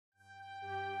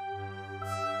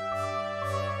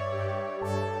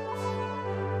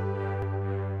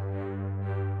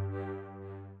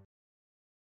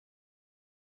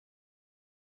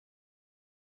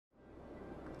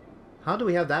How do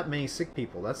we have that many sick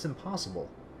people? That's impossible.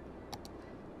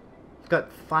 We've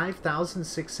got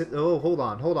 5,006... Oh, hold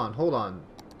on, hold on, hold on.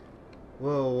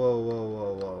 Whoa, whoa, whoa,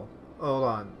 whoa, whoa. Hold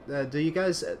on. Do you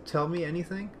guys tell me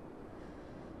anything?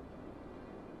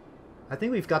 I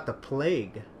think we've got the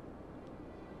plague.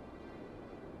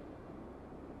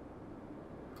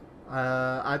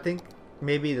 I think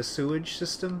maybe the sewage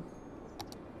system.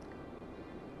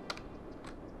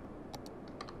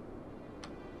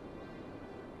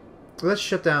 Let's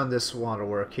shut down this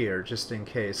waterwork here, just in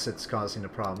case it's causing a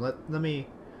problem. Let me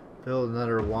build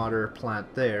another water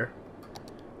plant there.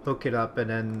 Hook it up and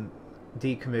then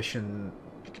decommission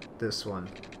this one.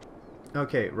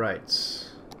 Okay, right.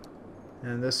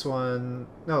 And this one...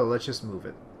 No, let's just move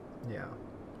it. Yeah.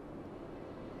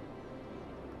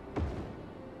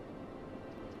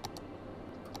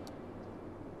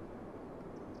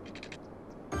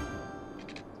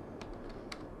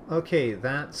 Okay,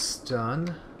 that's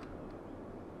done.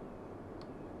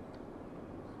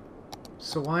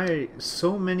 So why are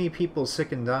so many people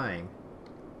sick and dying?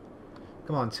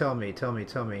 Come on, tell me, tell me,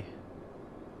 tell me.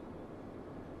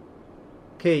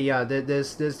 Okay, yeah,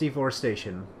 there's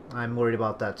deforestation. I'm worried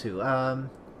about that too. Fire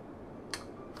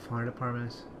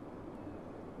departments.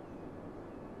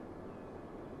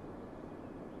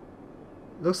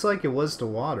 Looks like it was the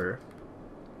water.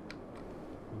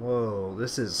 Whoa,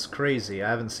 this is crazy. I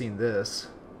haven't seen this.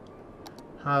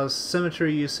 House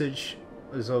cemetery usage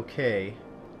is okay.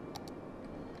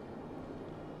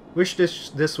 Wish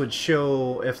this would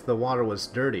show if the water was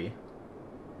dirty.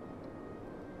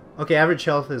 Okay, average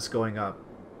health is going up.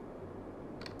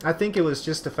 I think it was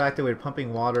just the fact that we were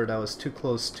pumping water that was too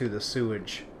close to the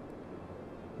sewage.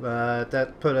 But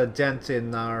that put a dent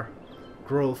in our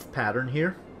growth pattern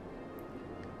here.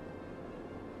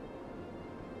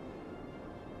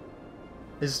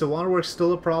 Is the waterworks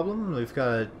still a problem? We've got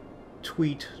a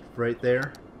tweet right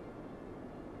there.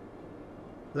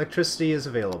 Electricity is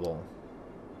available.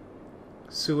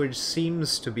 Sewage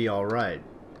seems to be alright.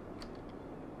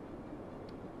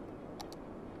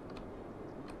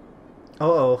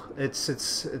 Uh-oh,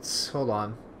 it's hold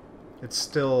on. It's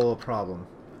still a problem.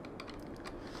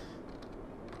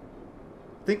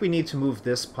 I think we need to move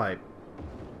this pipe.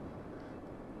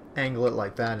 Angle it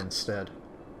like that instead.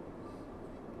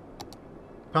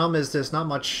 Problem is there's not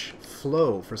much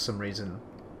flow for some reason.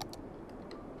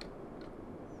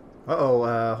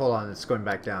 Uh-oh, hold on, it's going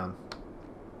back down.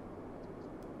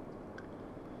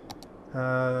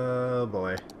 Oh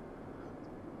boy.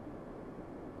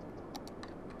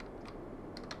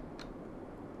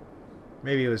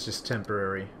 Maybe it was just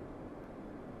temporary.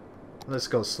 Let's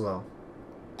go slow.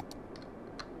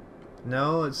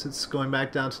 No, it's going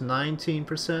back down to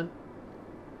 19%.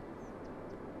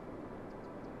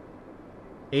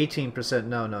 18%.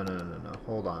 No, no, no, no, no, no.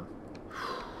 Hold on.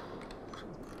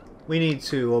 We need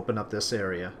to open up this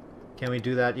area. Can we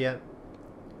do that yet?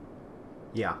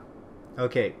 Yeah.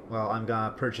 Okay, well, I'm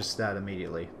gonna purchase that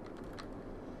immediately.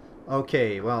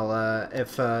 Okay, well,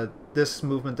 if this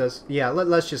movement does... Yeah,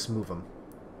 let's just move them.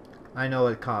 I know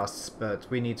it costs, but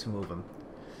we need to move them.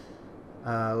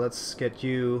 Let's get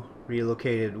you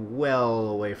relocated well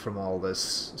away from all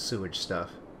this sewage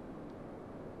stuff.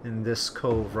 In this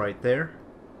cove right there.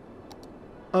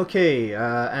 Okay,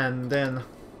 and then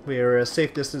we're a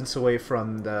safe distance away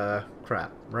from the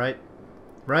crap, right?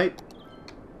 Right?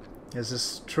 Is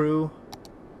this true?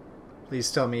 Please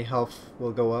tell me health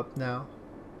will go up now.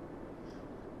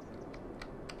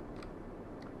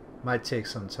 Might take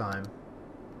some time.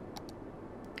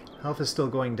 Health is still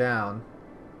going down.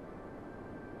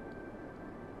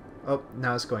 Oh,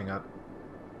 now it's going up.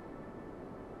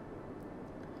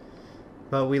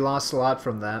 But we lost a lot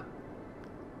from that.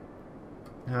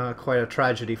 Quite a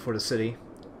tragedy for the city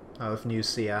of New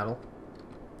Seattle.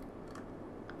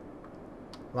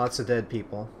 Lots of dead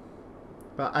people.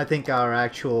 But I think our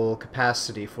actual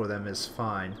capacity for them is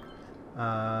fine.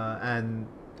 And,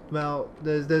 well,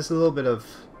 there's a little bit of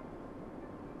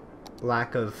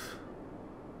lack of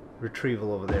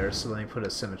retrieval over there, so let me put a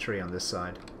cemetery on this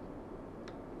side.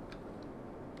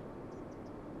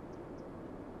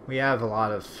 We have a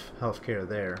lot of healthcare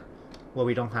there. What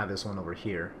we don't have is one over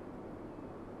here.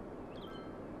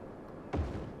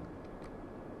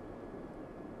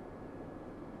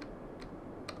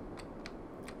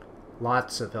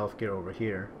 Lots of healthcare over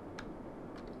here.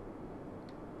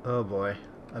 Oh boy.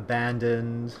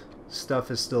 Abandoned.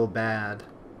 Stuff is still bad.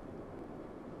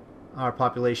 Our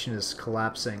population is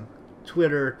collapsing.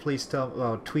 Twitter, please tell...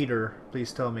 Oh, Tweeter,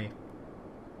 please tell me.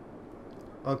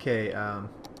 Okay,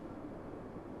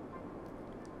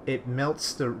 it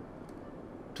melts the...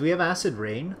 Do we have acid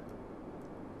rain?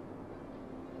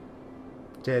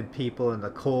 Dead people in the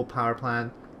coal power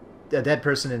plant. A dead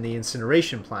person in the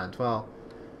incineration plant. Well,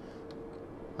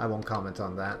 I won't comment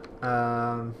on that.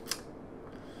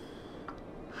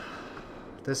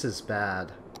 This is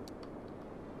bad.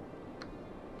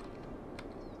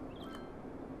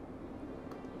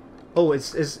 Oh,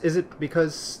 is it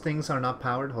because things are not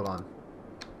powered? Hold on.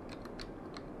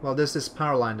 Well, there's this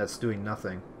power line that's doing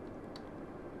nothing.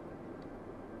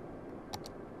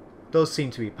 Those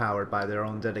seem to be powered by their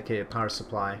own dedicated power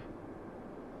supply.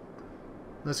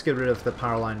 Let's get rid of the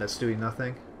power line that's doing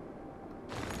nothing.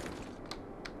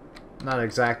 Not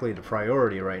exactly the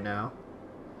priority right now.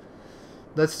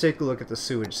 Let's take a look at the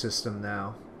sewage system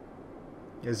now.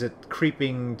 Is it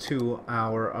creeping to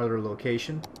our other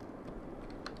location?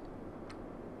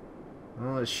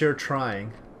 Well, it's sure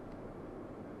trying.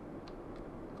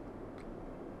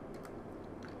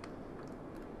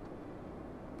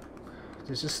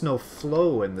 There's just no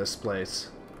flow in this place.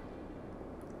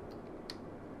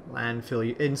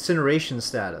 Landfill incineration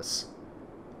status.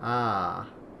 Ah.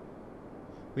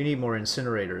 We need more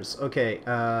incinerators. Okay,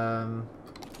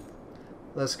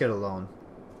 let's get a loan.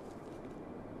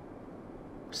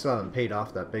 Still haven't paid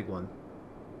off that big one.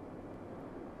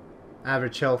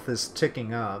 Average health is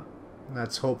ticking up.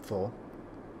 That's hopeful.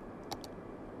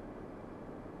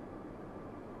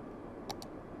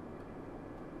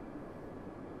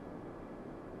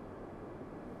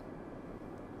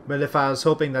 But if I was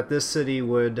hoping that this city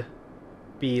would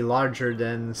be larger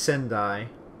than Sendai,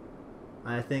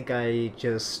 I think I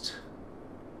just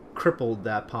crippled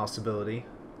that possibility.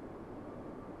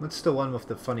 What's the one with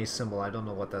the funny symbol? I don't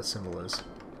know what that symbol is.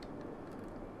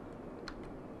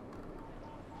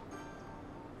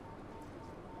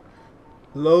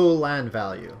 Low land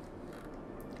value.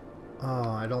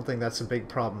 Oh, I don't think that's a big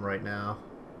problem right now.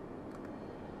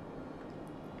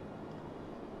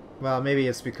 Well, maybe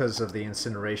it's because of the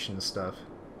incineration stuff.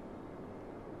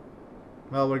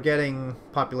 Well, we're getting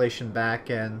population back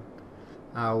and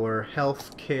our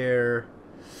health care...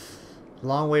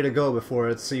 Long way to go before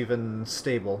it's even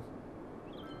stable.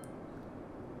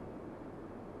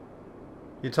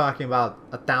 You're talking about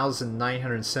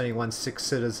 1,971 sick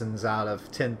citizens out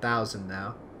of 10,000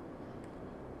 now.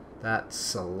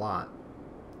 That's a lot.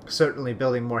 Certainly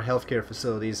building more healthcare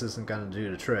facilities isn't going to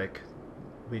do the trick.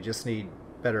 We just need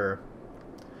better...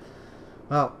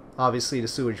 Well, obviously the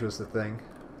sewage was the thing.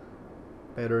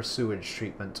 Better sewage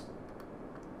treatment.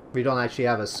 We don't actually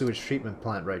have a sewage treatment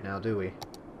plant right now, do we?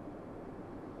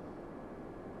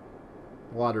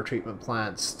 Water treatment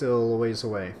plant still a ways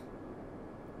away.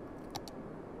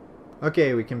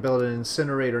 Okay, we can build an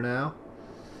incinerator now.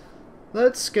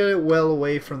 Let's get it well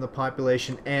away from the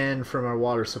population and from our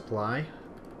water supply.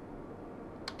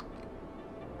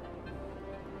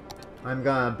 I'm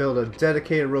gonna build a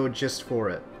dedicated road just for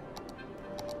it.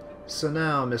 So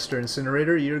now, Mr.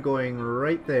 Incinerator, you're going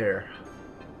right there.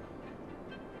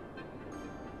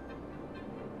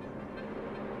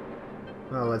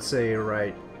 Well, let's say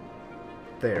right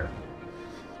there.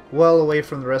 Well away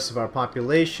from the rest of our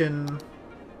population.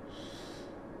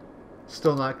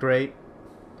 Still not great.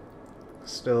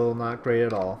 Still not great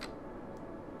at all.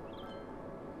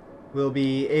 We'll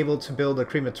be able to build a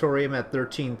crematorium at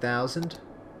 13,000.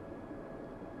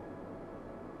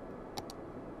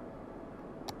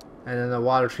 And then a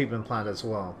water treatment plant as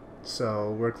well.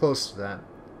 So we're close to that.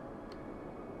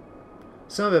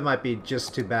 Some of it might be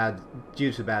just too bad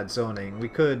due to bad zoning. We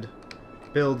could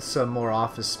build some more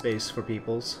office space for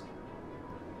peoples.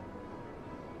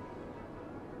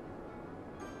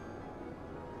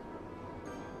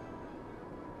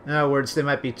 In other words, they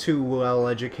might be too well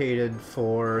educated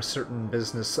for certain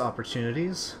business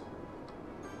opportunities.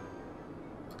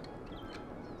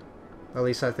 At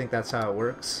least I think that's how it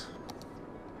works.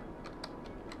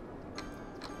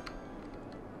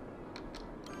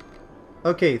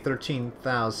 Okay,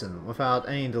 13,000. Without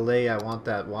any delay, I want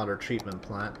that water treatment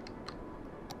plant.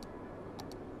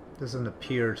 Doesn't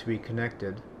appear to be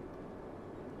connected.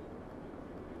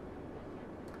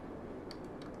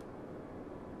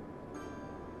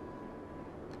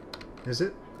 Is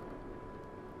it?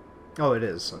 Oh, it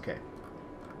is. Okay.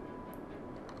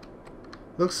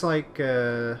 Looks like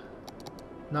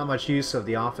not much use of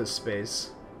the office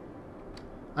space.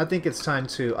 I think it's time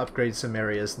to upgrade some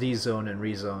areas, D-zone and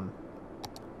rezone.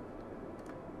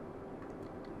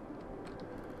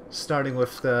 Starting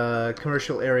with the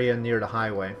commercial area near the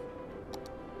highway.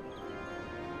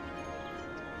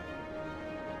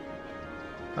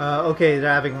 Okay,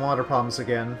 they're having water problems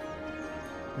again.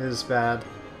 This is bad.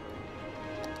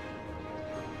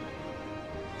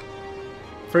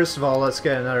 First of all, let's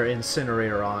get another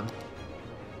incinerator on.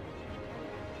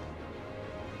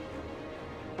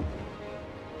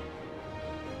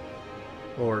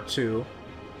 Or 2.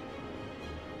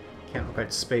 Can't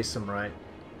quite space them right.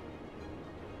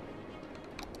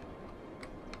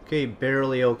 Okay,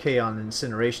 barely okay on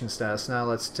incineration status. Now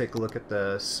let's take a look at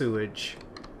the sewage.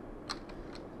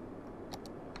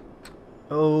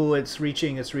 Oh, it's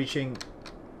reaching, it's reaching.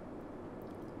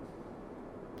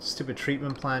 Stupid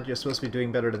treatment plant, you're supposed to be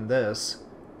doing better than this.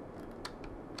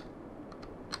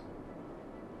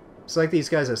 It's like these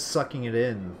guys are sucking it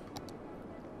in.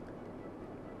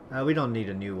 We don't need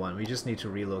a new one, we just need to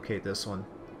relocate this one.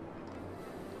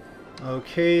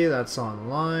 Okay, that's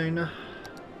online.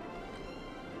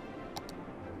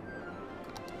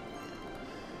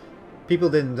 People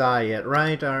didn't die yet,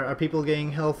 right? Are people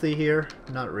getting healthy here?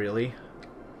 Not really.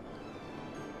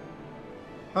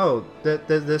 Oh,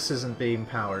 this isn't being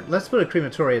powered. Let's put a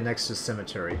crematoria next to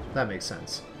cemetery. That makes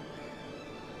sense.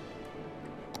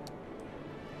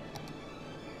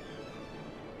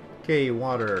 Okay,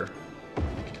 water.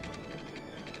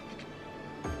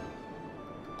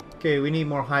 Okay, we need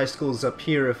more high schools up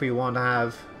here if we want to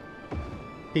have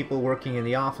people working in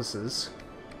the offices.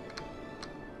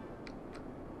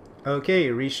 Okay,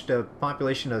 reached a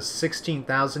population of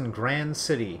 16,000 Grand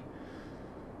City.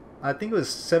 I think it was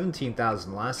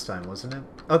 17,000 last time, wasn't it?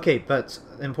 Okay, but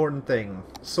important thing,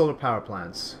 solar power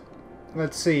plants.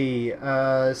 Let's see,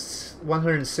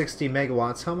 160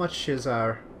 megawatts. How much is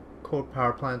our coal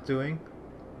power plant doing?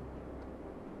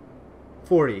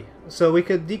 40. So we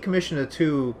could decommission the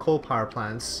 2 coal power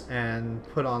plants and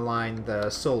put online the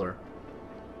solar.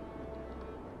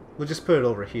 We'll just put it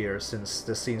over here since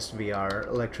this seems to be our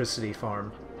electricity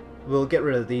farm. We'll get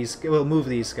rid of these, we'll move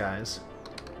these guys.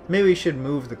 Maybe we should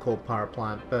move the coal power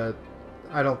plant, but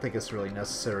I don't think it's really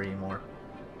necessary anymore.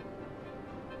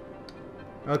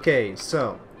 Okay,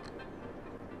 so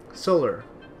solar.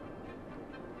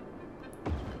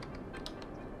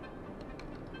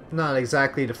 Not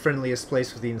exactly the friendliest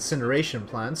place for the incineration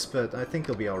plants, but I think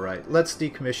it'll be alright. Let's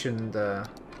decommission the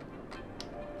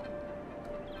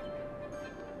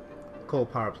coal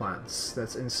power plants.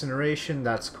 That's incineration,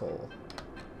 that's coal.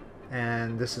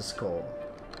 And this is coal.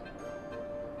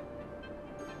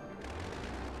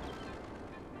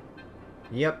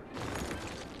 Yep.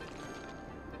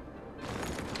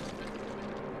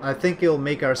 I think it'll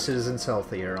make our citizens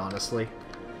healthier, honestly.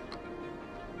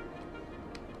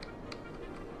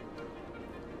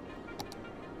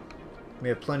 We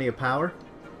have plenty of power.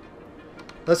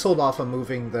 Let's hold off on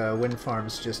moving the wind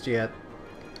farms just yet.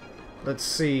 Let's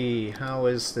see, how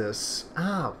is this?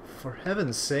 Ah, for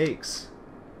heaven's sakes.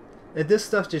 This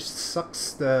stuff just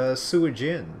sucks the sewage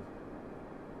in.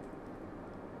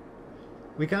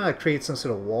 We gotta create some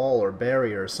sort of wall or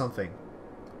barrier or something.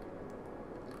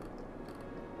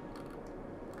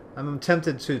 I'm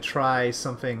tempted to try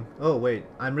something. Oh wait,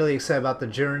 I'm really excited about the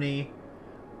journey.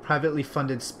 Privately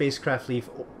funded spacecraft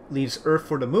leaves Earth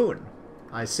for the moon.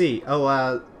 I see.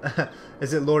 Oh,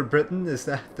 is it Lord Britain? Is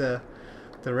that the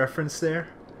reference there?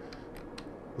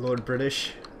 Lord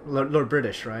British? Lord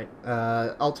British, right?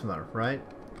 Ultima, right?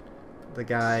 The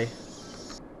guy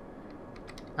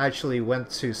actually went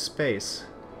to space.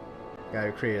 Guy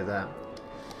who created that.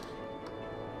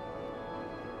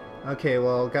 Okay,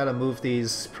 well, gotta move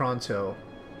these pronto.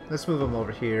 Let's move them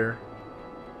over here.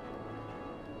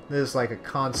 This is like a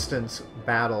constant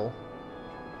battle.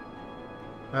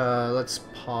 Let's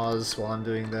pause while I'm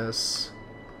doing this.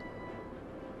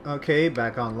 Okay,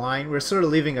 back online. We're sort of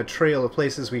leaving a trail of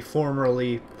places we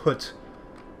formerly put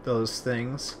those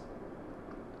things.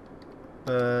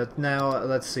 But now,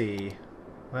 let's see.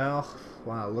 Well,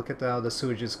 wow, look at how the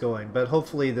sewage is going. But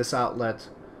hopefully this outlet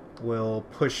will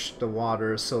push the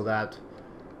water so that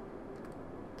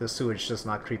the sewage does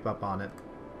not creep up on it.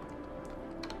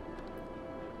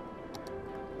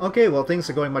 Okay, well, things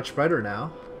are going much better now.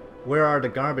 Where are the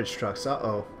garbage trucks?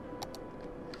 Uh-oh.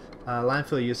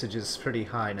 Landfill usage is pretty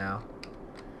high now.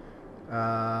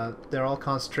 They're all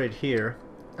concentrated here.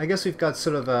 I guess we've got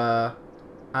sort of a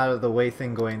out-of-the-way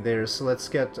thing going there, so let's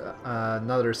get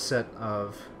another set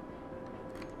of...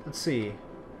 Let's see.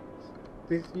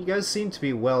 You guys seem to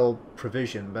be well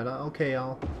provisioned, but okay,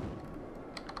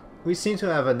 we seem to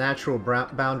have a natural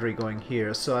boundary going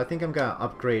here, so I think I'm gonna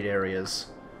upgrade areas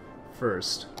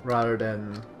first, rather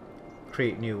than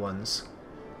create new ones.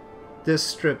 This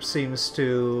strip seems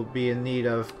to be in need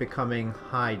of becoming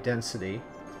high density.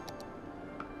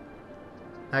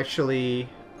 Actually,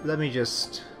 let me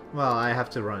just... Well, I have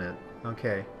to run it.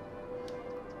 Okay.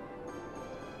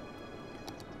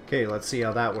 Okay, let's see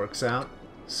how that works out.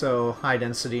 So, high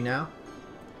density now.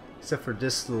 Except for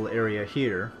this little area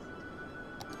here.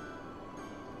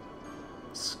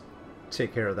 Let's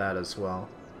take care of that as well.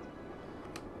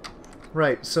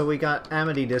 Right, so we got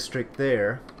Amity District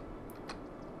there.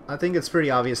 I think it's pretty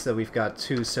obvious that we've got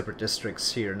two separate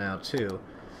districts here now, too.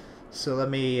 So let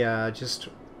me just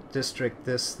district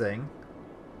this thing.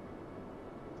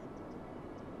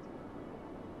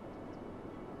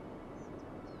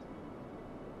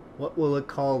 What will it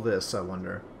call this, I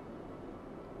wonder?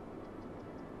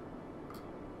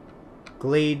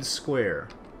 Glade Square.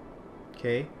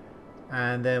 Okay.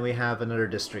 And then we have another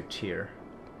district here.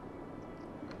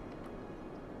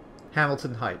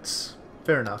 Hamilton Heights.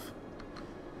 Fair enough.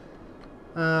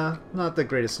 Not the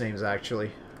greatest names,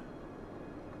 actually.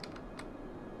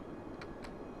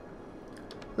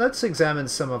 Let's examine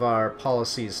some of our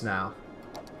policies now.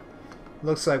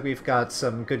 Looks like we've got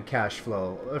some good cash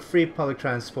flow. A free public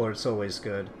transport is always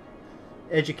good.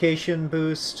 Education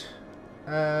boost.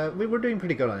 We were doing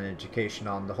pretty good on education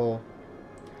on the whole.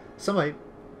 Somebody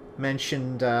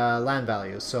mentioned land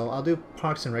value, so I'll do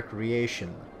parks and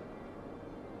recreation.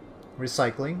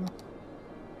 Recycling.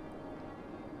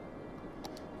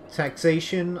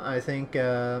 Taxation, I think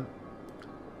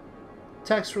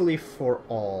tax relief for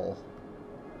all.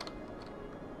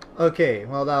 Okay,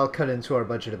 well that'll cut into our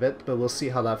budget a bit, but we'll see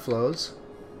how that flows.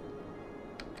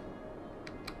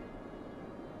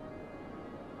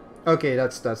 Okay,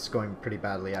 that's going pretty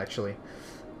badly actually.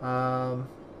 No,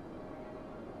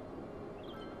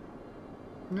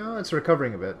 it's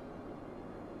recovering a bit.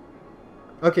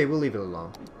 Okay, we'll leave it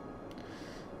alone.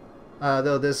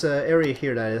 Though there's an area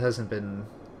here that it hasn't been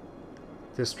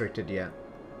districted yet.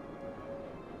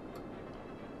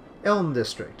 Elm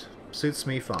District. Suits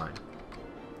me fine.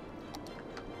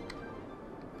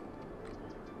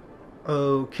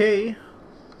 Okay.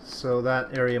 So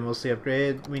that area mostly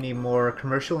upgraded. We need more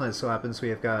commercial, and it so happens we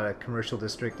have got a commercial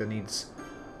district that needs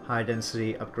high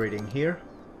density upgrading here.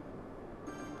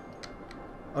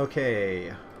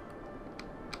 Okay.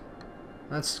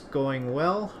 That's going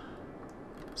well.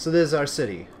 So this is our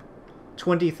city.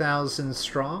 20,000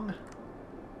 strong.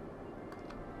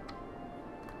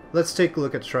 Let's take a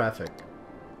look at traffic.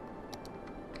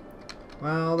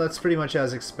 Well, that's pretty much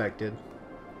as expected.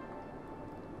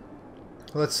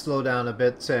 Let's slow down a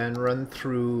bit and run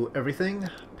through everything.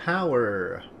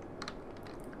 Power.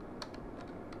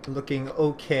 Looking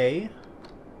okay.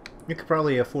 You could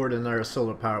probably afford another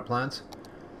solar power plant.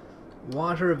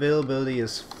 Water availability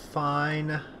is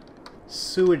fine.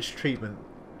 Sewage treatment.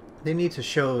 They need to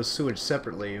show sewage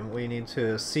separately. We need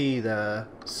to see the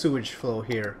sewage flow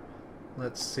here.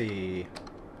 Let's see.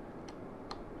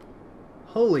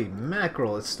 Holy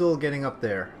mackerel, it's still getting up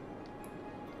there.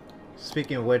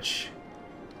 Speaking of which,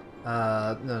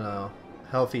 no,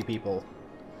 healthy people.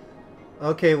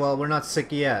 Okay, well, we're not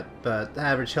sick yet, but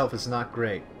average health is not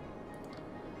great.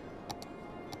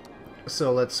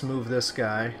 So let's move this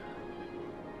guy.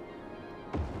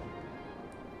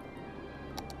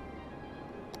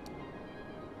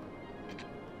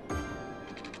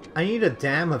 I need a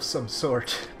dam of some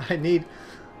sort. I need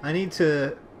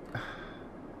to...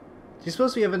 Do you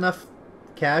suppose we have enough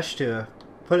cash to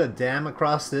put a dam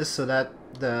across this so that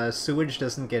the sewage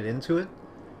doesn't get into it?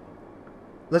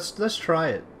 Let's try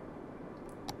it.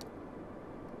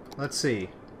 Let's see.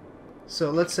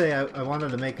 So let's say I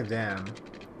wanted to make a dam.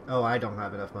 Oh, I don't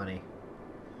have enough money.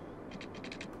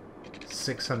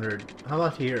 600. How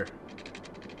about here?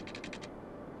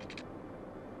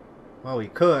 Well, we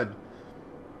could.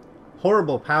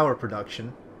 Horrible power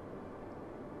production.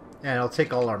 And it'll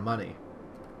take all our money.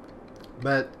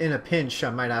 But in a pinch,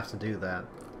 I might have to do that.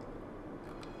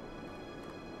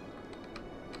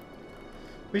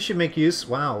 We should make use...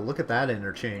 Wow, look at that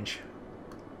interchange.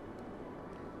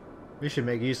 We should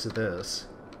make use of this.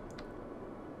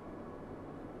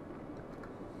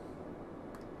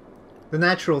 The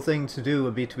natural thing to do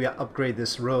would be to upgrade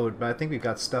this road, but I think we've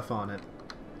got stuff on it.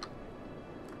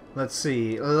 Let's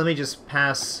see. Let me just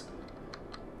pass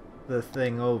the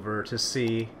thing over to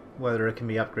see whether it can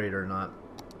be upgraded or not.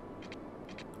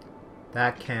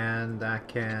 That can.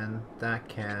 Can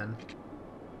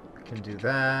do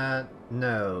that.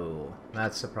 No,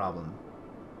 that's a problem.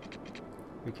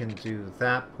 We can do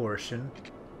that portion.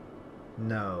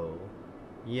 No.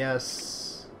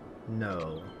 Yes.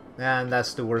 No. And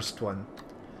that's the worst one.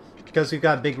 Because we've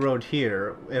got a big road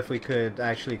here. If we could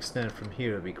actually extend it from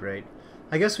here, it would be great.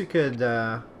 I guess we could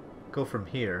go from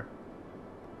here.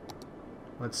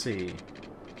 Let's see.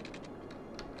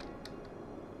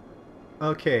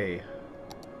 Okay.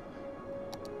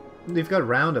 We've got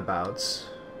roundabouts.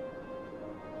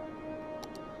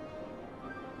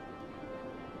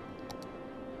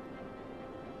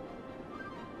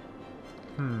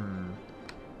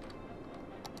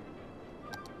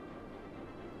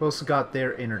 also got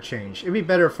their interchange. It'd be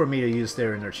better for me to use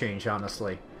their interchange,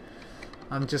 honestly.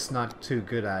 I'm just not too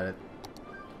good at it.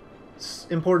 It's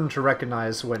important to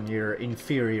recognize when you're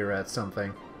inferior at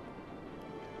something.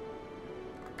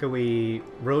 Can we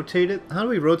rotate it? How do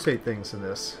we rotate things in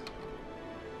this?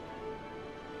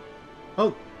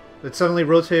 Oh, it suddenly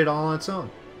rotated all on its own.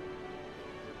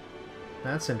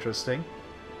 That's interesting.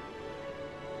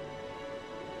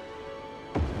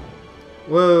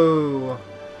 Whoa!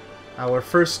 Our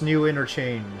first new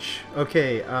interchange.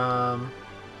 Okay,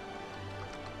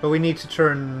 but we need to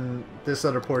turn this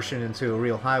other portion into a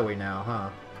real highway now, huh?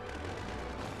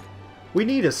 We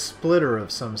need a splitter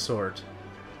of some sort.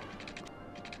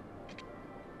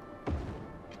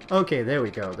 Okay, there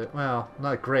we go. Well,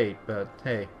 not great, but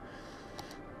hey.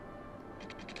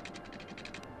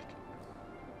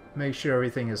 Make sure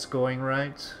everything is going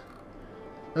right.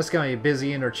 That's gonna be a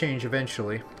busy interchange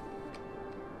eventually.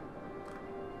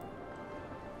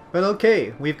 But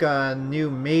okay, we've got a new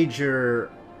major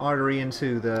artery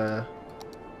into the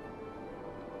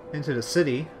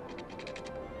city.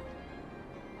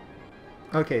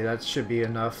 Okay, that should be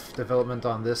enough development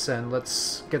on this end.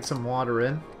 Let's get some water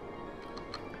in.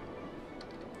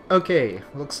 Okay,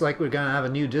 looks like we're gonna have a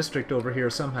new district over here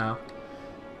somehow.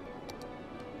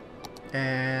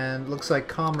 And looks like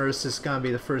commerce is gonna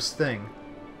be the first thing.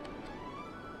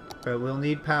 But we'll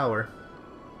need power.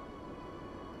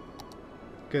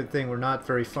 Good thing we're not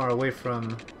very far away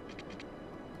from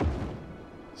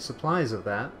supplies of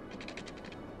that.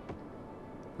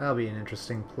 That'll be an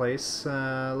interesting place.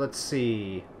 Let's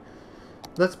see.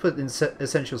 Let's put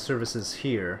essential services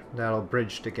here. That'll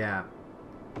bridge the gap.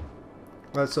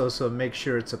 Let's also make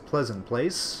sure it's a pleasant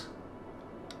place.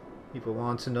 People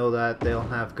want to know that they'll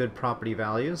have good property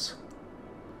values.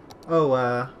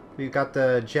 Oh, we've got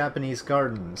the Japanese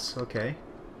gardens. Okay.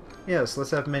 Yes,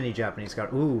 let's have many Japanese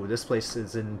gardens. Ooh, this place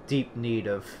is in deep need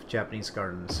of Japanese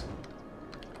gardens.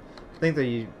 I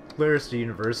think where's the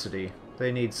university?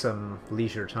 They need some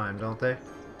leisure time, don't they? I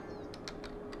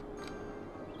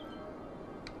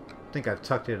think I've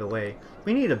tucked it away.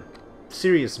 We need a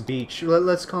serious beach.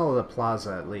 Let's call it a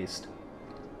plaza at least.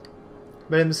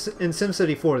 But in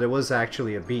SimCity 4 there was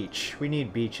actually a beach. We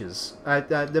need beaches.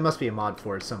 There must be a mod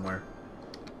for it somewhere.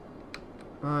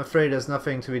 I'm afraid there's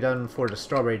nothing to be done for the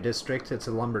Strawberry District. It's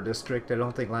a lumber district. I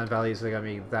don't think land values are going to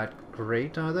be that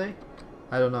great, are they?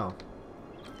 I don't know.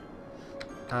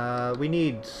 We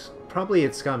need... Probably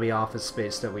it's going to be office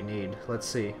space that we need. Let's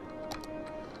see.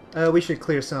 We should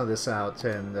clear some of this out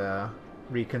and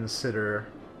reconsider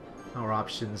our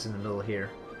options in the middle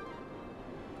here.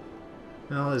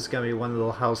 Well, there's going to be one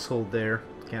little household there.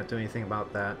 Can't do anything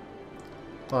about that.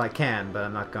 Well, I can, but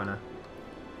I'm not gonna.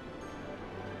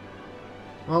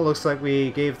 Well, looks like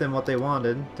we gave them what they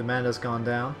wanted. Demand has gone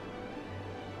down.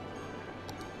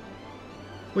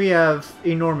 We have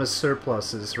enormous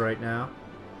surpluses right now.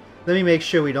 Let me make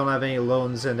sure we don't have any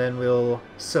loans, and then we'll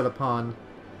set upon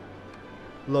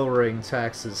lowering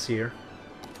taxes here.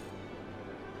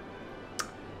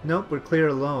 Nope, we're clear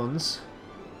of loans.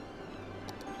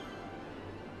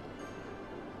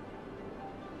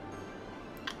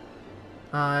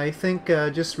 I think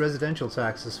just residential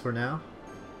taxes for now.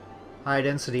 High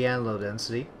density and low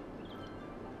density.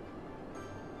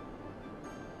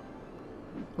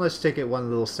 Let's take it one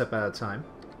little step at a time.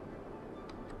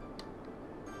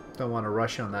 Don't want to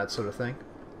rush on that sort of thing.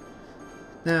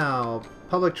 Now,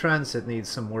 public transit needs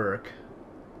some work.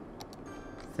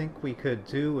 I think we could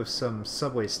do with some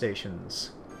subway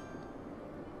stations.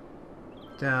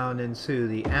 Down into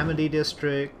the Amity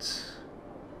district.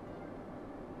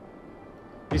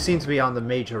 We seem to be on the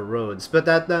major roads, but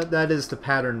that is the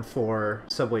pattern for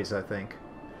subways, I think.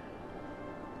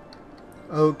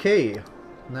 Okay,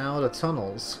 now the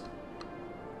tunnels.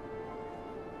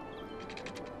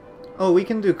 Oh, we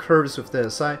can do curves with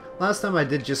this. Last time I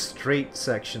did just straight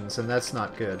sections, and that's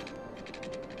not good.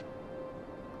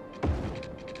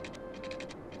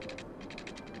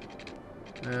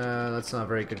 That's not a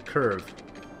very good curve.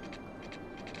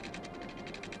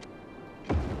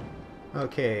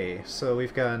 Okay, so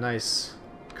we've got a nice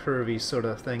curvy sort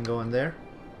of thing going there.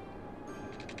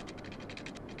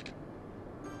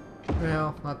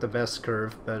 Well, not the best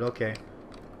curve, but okay.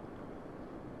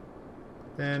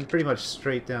 Then pretty much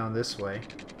straight down this way.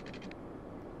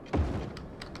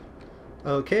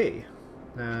 Okay,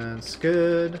 that's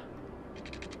good.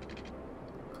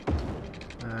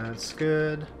 That's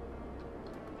good.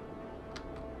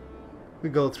 We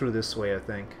go through this way, I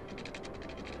think.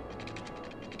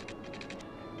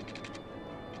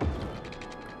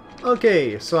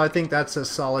 Okay, so I think that's a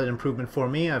solid improvement for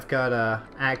me. I've got a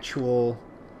actual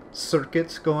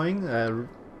circuit going,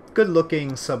 good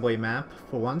looking subway map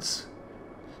for once.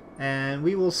 And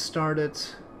we will start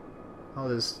it... Oh,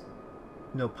 there's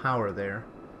no power there.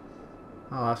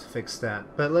 I'll have to fix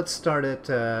that. But let's start it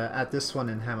at this one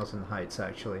in Hamilton Heights,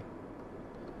 actually.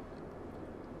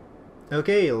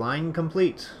 Okay, line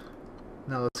complete.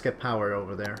 Now let's get power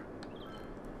over there.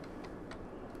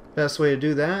 Best way to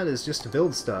do that is just to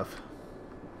build stuff.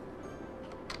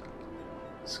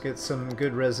 Let's get some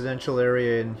good residential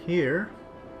area in here.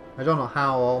 I don't know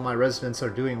how all my residents are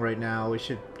doing right now. We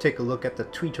should take a look at the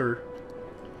tweeter.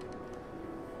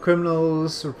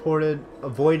 Criminals reported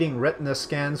avoiding retina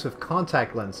scans with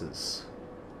contact lenses.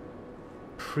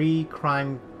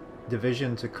 Pre-crime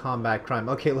division to combat crime.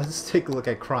 Okay, let's take a look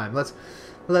at crime. Let's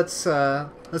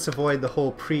avoid the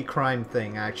whole pre-crime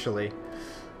thing, actually.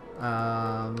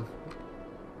 Well,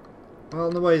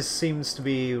 nobody seems to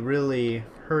be really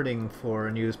hurting for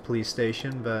a new police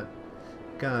station, but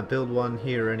gonna build one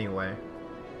here anyway.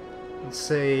 Let's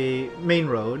say main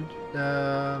road,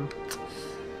 but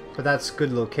that's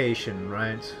good location,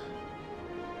 right?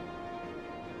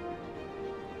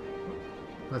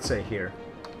 Let's say here.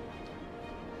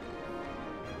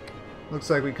 Looks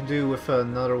like we could do with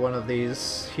another one of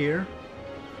these here.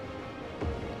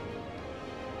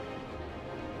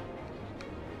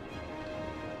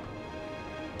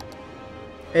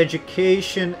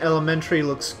 Education, elementary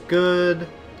looks good.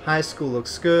 High school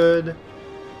looks good.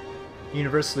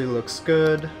 University looks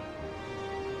good.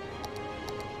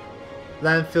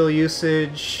 Landfill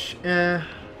usage,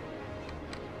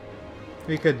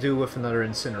 we could do with another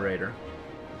incinerator.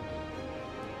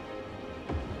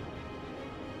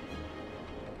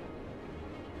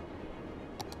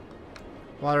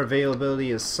 Water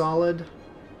availability is solid.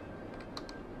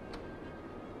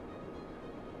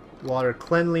 Water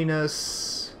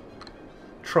cleanliness,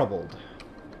 troubled.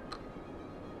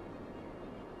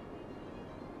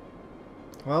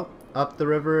 Well, up the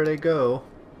river they go.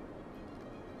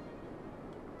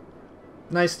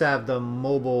 Nice to have the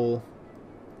mobile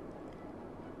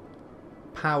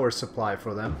power supply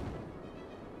for them.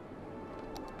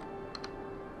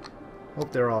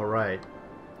 Hope they're alright.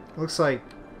 Looks like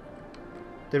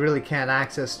they really can't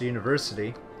access the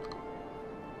university.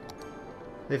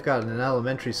 They've got an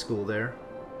elementary school there.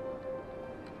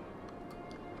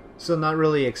 So not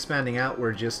really expanding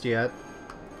outward just yet.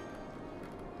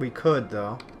 We could,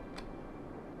 though.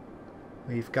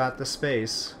 We've got the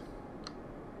space.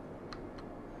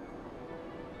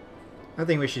 I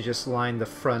think we should just line the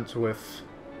front with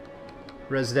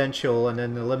residential and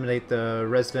then eliminate the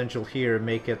residential here and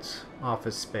make it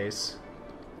office space.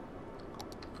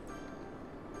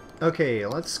 Okay,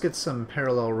 let's get some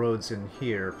parallel roads in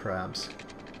here, perhaps.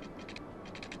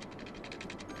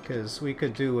 Because we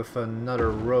could do with another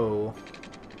row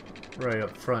right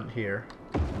up front here.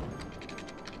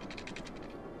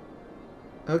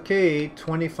 Okay,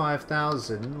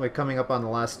 25,000. We're coming up on the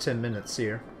last 10 minutes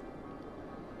here.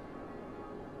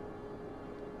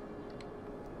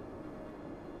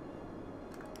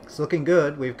 It's looking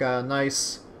good. We've got a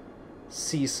nice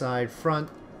seaside front.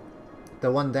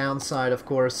 The one downside, of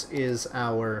course, is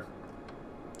our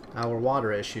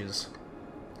water issues.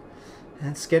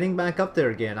 And it's getting back up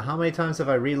there again. How many times have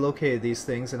I relocated these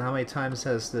things, and how many times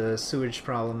has the sewage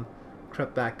problem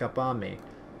crept back up on me?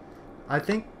 I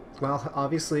think, well,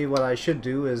 obviously what I should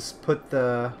do is put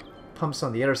the pumps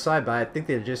on the other side, but I think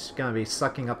they're just going to be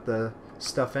sucking up the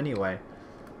stuff anyway.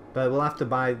 But we'll have to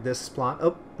buy this plot.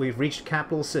 Oh, we've reached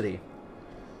Capital City.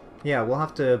 Yeah, we'll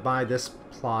have to buy this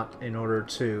plot in order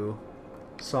to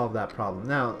solve that problem.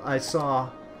 Now, I saw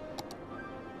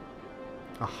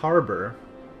a harbor.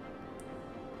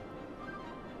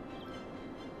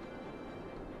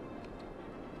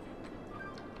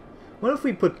 What if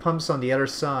we put pumps on the other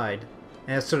side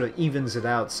and it sort of evens it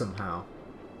out somehow?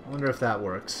 I wonder if that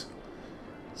works.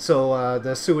 So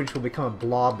the sewage will become a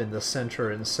blob in the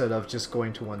center instead of just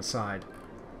going to one side.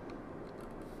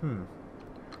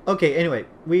 Okay, anyway,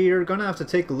 we're going to have to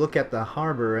take a look at the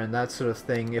harbor and that sort of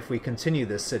thing if we continue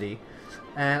this city.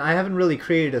 And I haven't really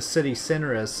created a city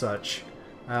center as such.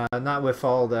 Not with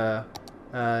all the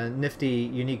nifty,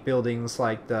 unique buildings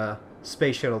like the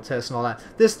space shuttle test and all that.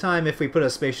 This time, if we put a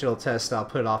space shuttle test, I'll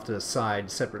put it off to the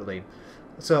side separately.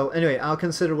 So anyway, I'll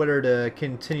consider whether to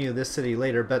continue this city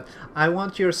later, but I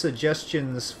want your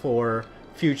suggestions for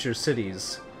future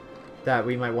cities that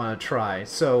we might want to try.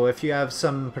 So if you have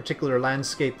some particular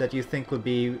landscape that you think would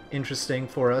be interesting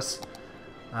for us,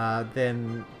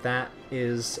 then that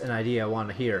is an idea I want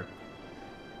to hear.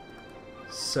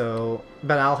 So,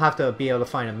 but I'll have to be able to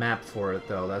find a map for it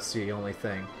though, that's the only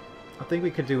thing. I think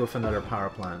we could do with another power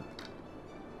plant.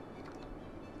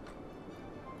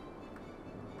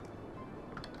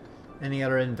 Any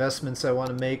other investments I want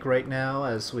to make right now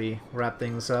as we wrap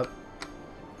things up?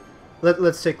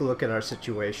 Let's take a look at our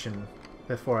situation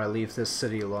before I leave this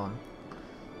city alone.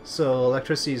 So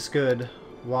electricity is good.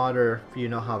 Water, you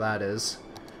know how that is.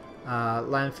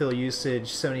 Landfill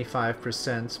usage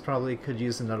 75%. Probably could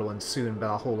use another one soon, but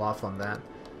I'll hold off on that.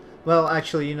 Well,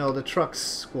 actually, you know, the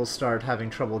trucks will start having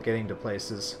trouble getting to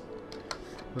places.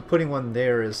 But putting one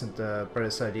there isn't the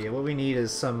brightest idea. What we need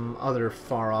is some other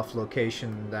far-off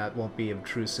location that won't be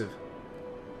obtrusive.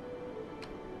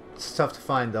 It's tough to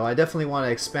find, though. I definitely want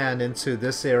to expand into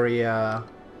this area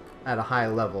at a high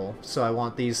level, so I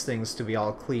want these things to be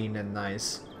all clean and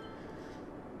nice.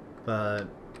 But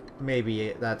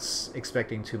maybe that's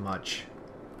expecting too much.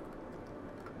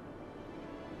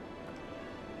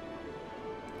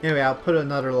 Anyway, I'll put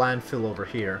another landfill over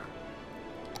here.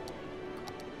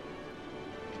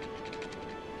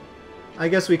 I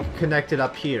guess we could connect it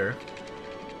up here.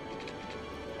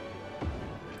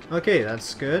 Okay,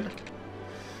 that's good.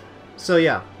 So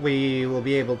yeah, we will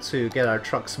be able to get our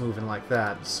trucks moving like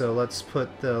that. So let's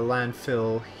put the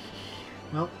landfill...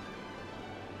 Well...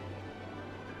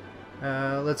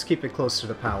 let's keep it close to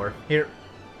the power. Here.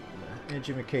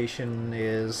 Education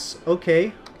is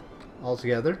okay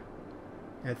altogether,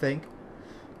 I think.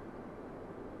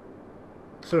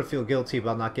 Sort of feel guilty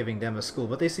about not giving them a school,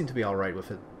 but they seem to be alright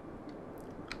with it.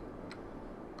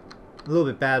 A little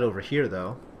bit bad over here,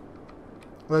 though.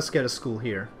 Let's get a school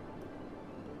here.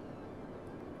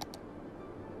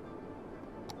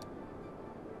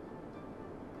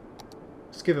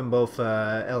 Let's give them both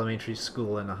elementary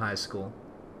school and a high school.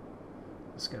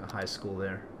 Let's get a high school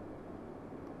there.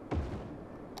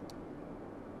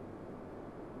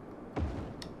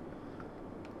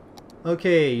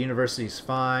 Okay, university's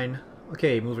fine.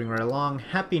 Okay, moving right along.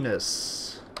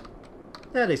 Happiness.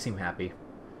 Yeah, they seem happy.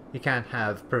 You can't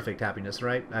have perfect happiness,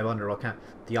 right? I wonder what kind...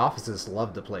 The offices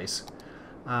love the place.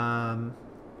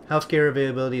 Healthcare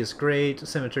availability is great.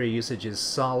 Cemetery usage is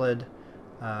solid.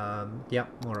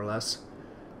 Yep, more or less.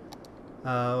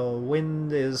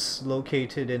 Wind is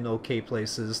located in okay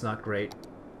places, not great.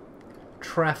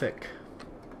 Traffic.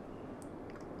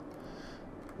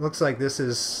 Looks like this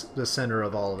is the center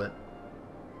of all of it.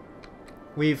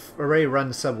 We've already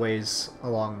run subways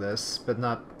along this, but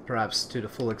not perhaps to the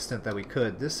full extent that we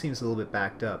could. This seems a little bit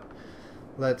backed up.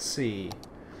 Let's see.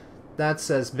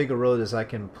 That's as big a road as I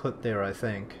can put there, I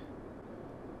think.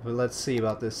 But let's see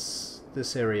about this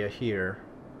area here.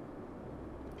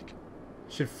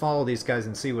 Should follow these guys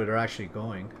and see where they're actually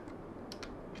going.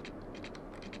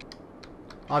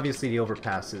 Obviously the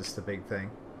overpass is the big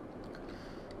thing.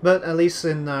 But at least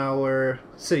in our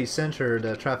city center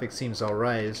the traffic seems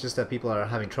alright. It's just that people are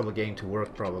having trouble getting to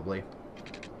work probably.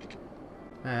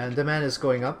 And demand is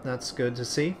going up, that's good to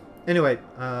see. Anyway,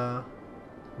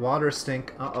 water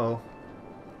stink, uh-oh.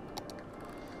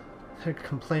 They're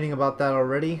complaining about that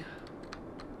already?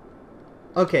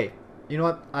 Okay. You know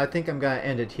what? I think I'm going to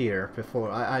end it here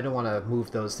before... I don't want to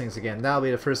move those things again. That'll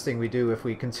be the first thing we do if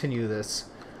we continue this.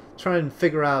 Try and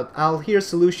figure out... I'll hear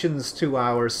solutions to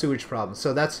our sewage problem.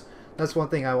 So that's one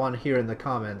thing I want to hear in the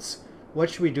comments. What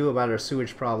should we do about our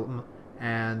sewage problem?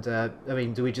 And, I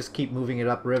mean, do we just keep moving it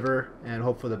upriver and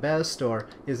hope for the best? Or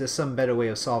is there some better way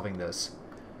of solving this?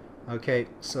 Okay,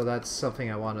 so that's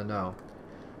something I want to know.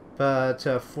 But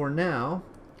for now,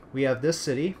 we have this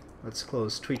city. Let's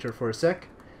close Twitter for a sec.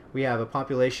 We have a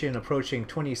population approaching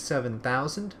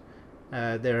 27,000.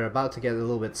 They're about to get a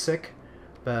little bit sick,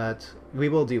 but we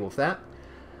will deal with that.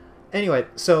 Anyway,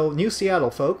 so New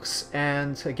Seattle, folks,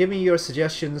 and give me your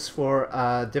suggestions for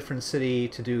a different city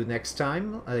to do next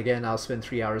time. Again, I'll spend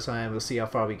 3 hours on it, and we'll see how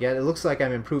far we get. It looks like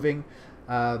I'm improving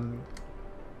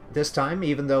this time,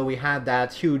 even though we had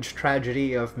that huge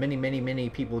tragedy of many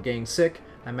people getting sick.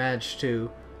 I managed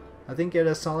to, I think, get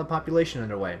a solid population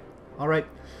underway. Alright,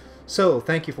 so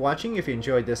thank you for watching. If you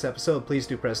enjoyed this episode, please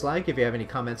do press like. If you have any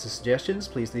comments or suggestions,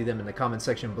 please leave them in the comment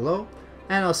section below,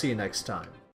 and I'll see you next time.